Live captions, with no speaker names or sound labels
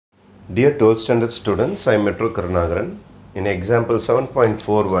Dear 12th standard students, I am Metro Karnagaran. In example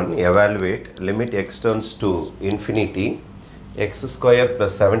 7.41, evaluate limit x turns to infinity x square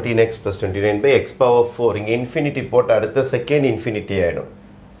plus 17x plus 29 by x power 4. இங்கே infinity போட்டு அடுத்த second infinity ஆயிடும்.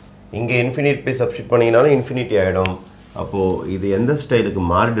 இங்கே infinity போய் substitute பண்ணினாலும் infinity ஆயிடும். அப்போ இது எந்த ஸ்டைலுக்கு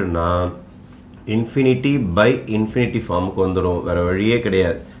மாறிடும்னா infinity by infinity ஃபார்முக்கு வந்துடும். வேற வழியே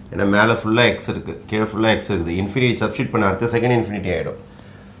கிடையாது. ஏன்னா மேலே ஃபுல்லாக x இருக்கு, கீழே ஃபுல்லாக x இருக்குது. infinity substitute பண்ண அடுத்த second infinity ஆயிடும்.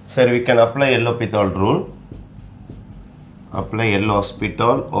 Sir, we can apply L'Hopital rule. Apply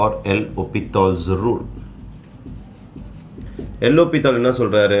L'Hopital or L'Hopital's rule. L'Hopital என்ன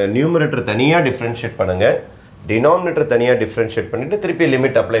சொல்றாரு? Numerator தனியா differentiate பண்ணுங்க, denominator தனியா differentiate பண்ணிட்டு திருப்பி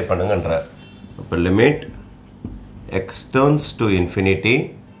limit apply பண்ணுங்கன்றார். அப்ப limit x turns to infinity.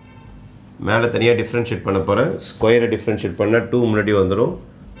 மேல தனியா differentiate பண்ண போறேன். ஸ்கொயரை differentiate பண்ணா 2 முன்னாடி வந்துரும்.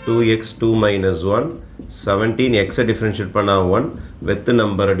 2x 2 minus 1 17 x differentiate பண்ணா 1 with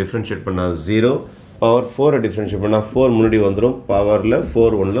number differentiate பண்ணா 0 power 4 differentiate பண்ணா 4 முன்னாடி வந்துரும் பவர்ல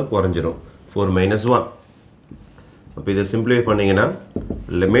 4 1ல குறஞ்சிரும் 4 minus 1 அப்ப இத சிம்பிளிஃபை பண்ணீங்கனா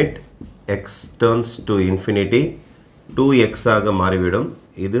limit x turns to infinity 2x ஆக மாறிவிடும்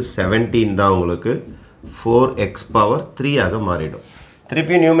இது 17 தான் உங்களுக்கு 4x power 3 ஆக மாறிடும்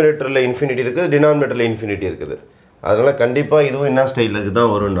திருப்பி நியூமரேட்டர்ல இன்ஃபினிட்டி இருக்குது டினாமினேட்டர்ல இன்ஃபினிட்டி இருக்குது அதனால கண்டிப்பா இதுவும் என்ன ஸ்டைலுக்கு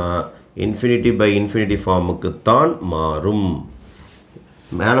தான் வரும்னா infinity by infinity ஃபார்முக்கு தான் மாறும்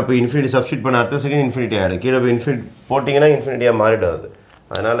மேலே போய் infinity சப்ஸ்டிட்யூட் பண்ண அடுத்த செகண்ட் infinity ஆயிடும் கீழே போய் infinity போட்டிங்கன்னா infinityயா மாறிடாது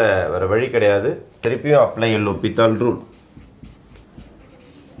அதனால வேற வழி கிடையாது திருப்பியும் apply L'Hopital rule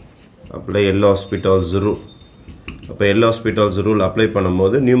apply L'Hopital's rule அப்ப L'Hopital's rule apply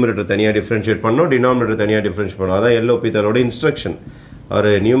பண்ணும்போது numerator தனியா differentiate பண்ணனும் denominator தனியா differentiate பண்ணனும் அதான் L'Hopitalோட இன்ஸ்ட்ரக்ஷன் और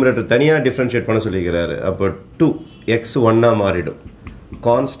numerator தனியா differentiate பண்ண சொல்லிக்கிறாரு அப்ப 2x 1 ஆ மாறிடும்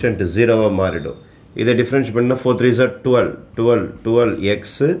constant 0 ஆ மாறிடும் இத differentiate பண்ணா 4 3s are 12x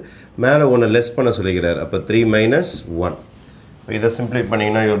மேல 1 less பண்ண சொல்லிக்கிறாரு அப்ப 3 minus 1 இத சிம்பிளிஃபை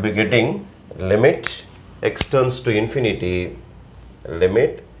பண்ணீங்கன்னா you will be getting limit x turns to infinity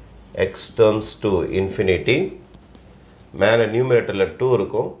limit x turns to infinity மேல numeratorல 2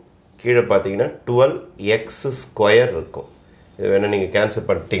 இருக்கும் கீழ பாத்தீங்கன்னா 12x square இருக்கும் இது வேணா நீங்க கேன்சல்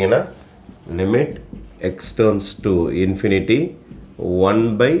பண்ணிட்டீங்கன்னா limit x turns to infinity 1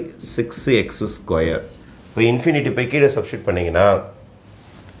 by 6x square இப்போ infinity போய் கீழ சப்ஸ்டிட்யூட் பண்ணீங்கன்னா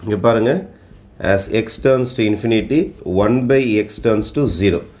இங்க பாருங்க as x turns to infinity 1 by x turns to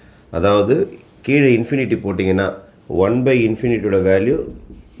 0 அதாவது கீழ infinity போட்டீங்கன்னா 1 by infinity ஓட வேல்யூ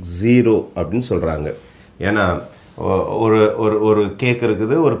 0 அப்படினு சொல்றாங்க ஏனா ஒரு கேக்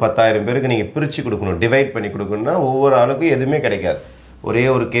இருக்குது ஒரு 10000 பேருக்கு நீங்க பிரிச்சு கொடுக்கணும் டிவைட் பண்ணி கொடுக்கணும்னா ஒவ்வொரு ஆளுக்கும் எதுமே கிடைக்காது ஒரே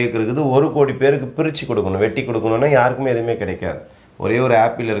ஒரு கேக் இருக்குது 1 கோடி பேருக்கு பிரிச்சு கொடுக்கணும் வெட்டி கொடுக்கணும்னா யாருக்குமே எதுமே கிடைக்காது ஒரே ஒரு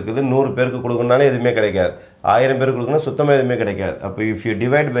ஆப்பிள் இருக்குது 100 பேருக்கு கொடுக்கணும்னாலே எதுமே கிடைக்காது 1000 பேருக்கு கொடுக்கணும் சுத்தமா எதுமே கிடைக்காது அப்ப if you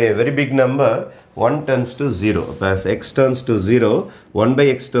divide by a very big number 1 turns to 0 அப்ப as x turns to 0 1 by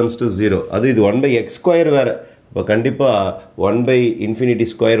x turns to 0 அது இது 1 by x square வேற அப்ப கண்டிப்பா 1 by infinity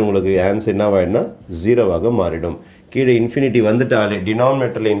square உங்களுக்கு ஆன்சர் என்னவாயிடும்னா 0 ஆக மாறிடும் கீழ infinity வந்துட்டாலே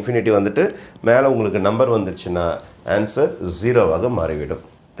denominatorல infinity வந்துட்டு மேல உங்களுக்கு நம்பர் வந்துச்சுனா ஆன்சர் 0 ஆக மாறிவிடும்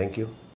thank you